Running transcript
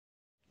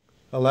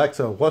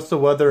Alexa, what's the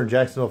weather in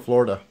Jacksonville,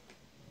 Florida?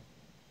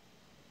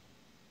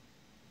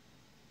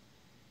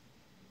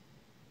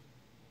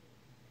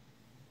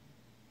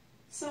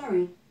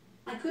 Sorry,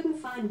 I couldn't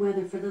find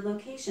weather for the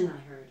location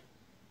I heard.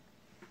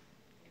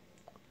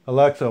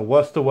 Alexa,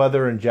 what's the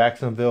weather in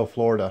Jacksonville,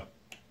 Florida?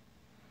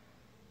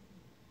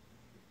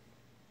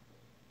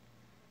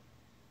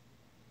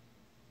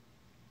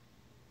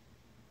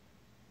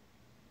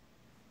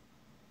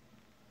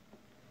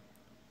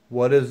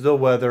 What is the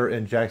weather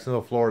in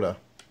Jacksonville, Florida?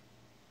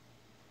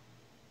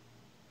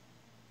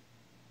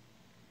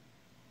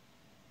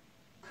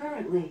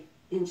 Currently,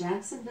 in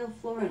Jacksonville,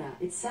 Florida,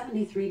 it's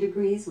 73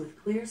 degrees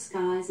with clear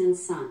skies and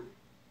sun.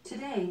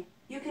 Today,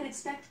 you can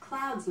expect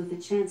clouds with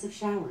a chance of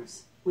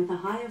showers, with a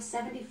high of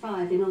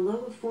 75 and a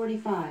low of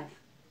 45.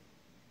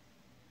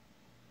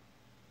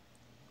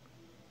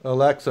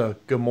 Alexa,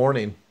 good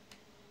morning.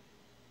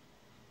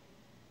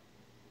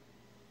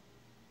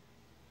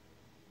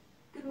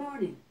 Good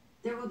morning.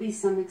 There will be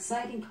some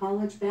exciting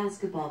college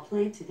basketball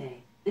played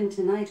today, and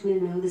tonight we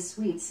know the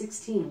Sweet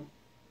 16.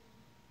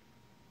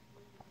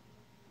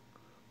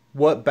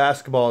 What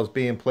basketball is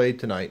being played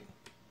tonight?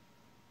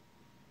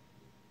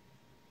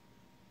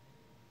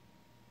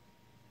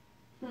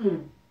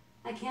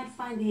 I can't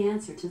find the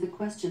answer to the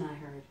question I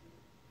heard.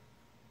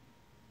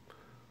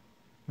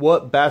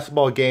 What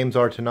basketball games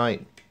are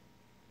tonight?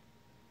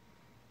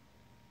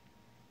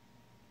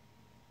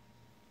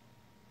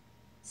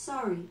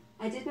 Sorry,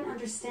 I didn't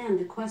understand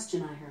the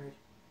question I heard.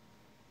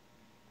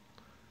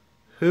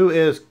 Who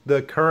is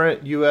the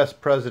current U.S.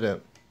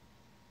 president?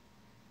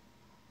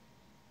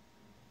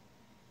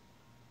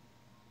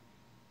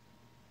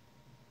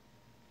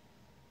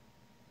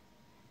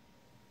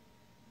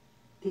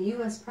 The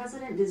U.S.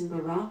 President is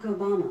Barack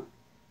Obama.